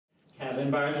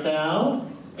Barthel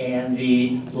and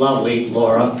the lovely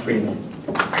Laura Freeman.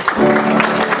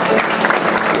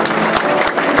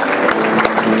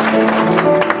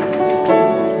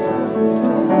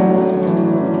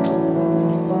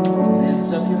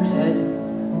 Lift up your head,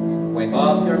 wipe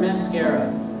off your mascara.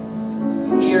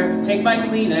 Here, take my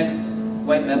Kleenex,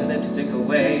 wipe that lipstick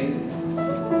away.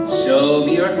 Show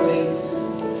me your face,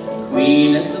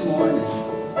 clean as the morning.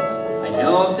 I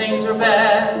know things are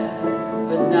bad,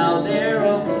 but now they're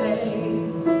okay.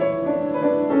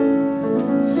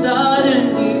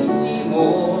 Suddenly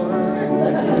Seymour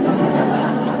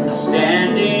is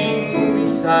standing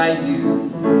beside you.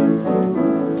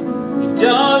 You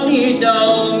don't need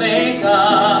no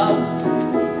makeup,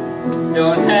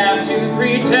 don't have to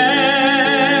pretend.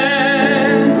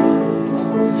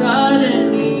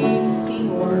 Suddenly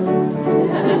Seymour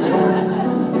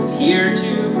is here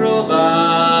to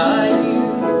provide you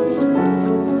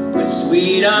with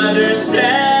sweet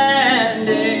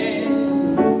understanding.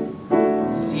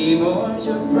 Seymour's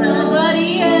your friend.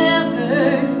 Nobody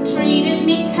ever treated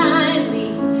me kindly.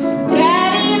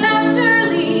 Daddy left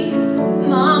early,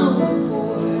 Mom was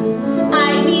poor.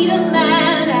 I'd meet a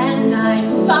man and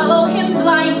I'd follow him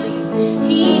blindly.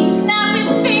 He'd snap his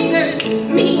fingers,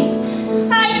 me,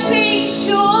 I'd say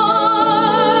sure.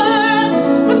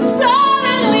 But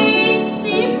suddenly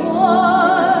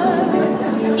Seymour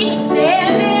is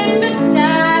standing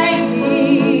beside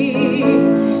me.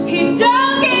 He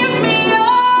don't give me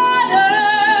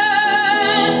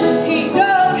orders, he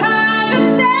don't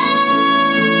condescend.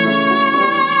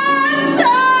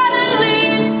 Suddenly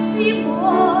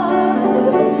Seymour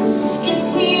is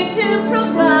here to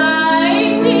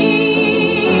provide me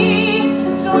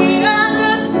sweet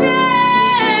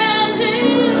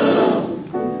understanding.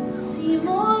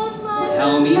 Seymour's my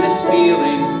Tell me this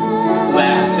feeling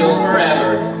lasts till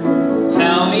forever.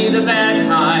 Tell me the bad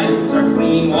times are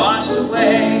clean washed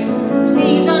away.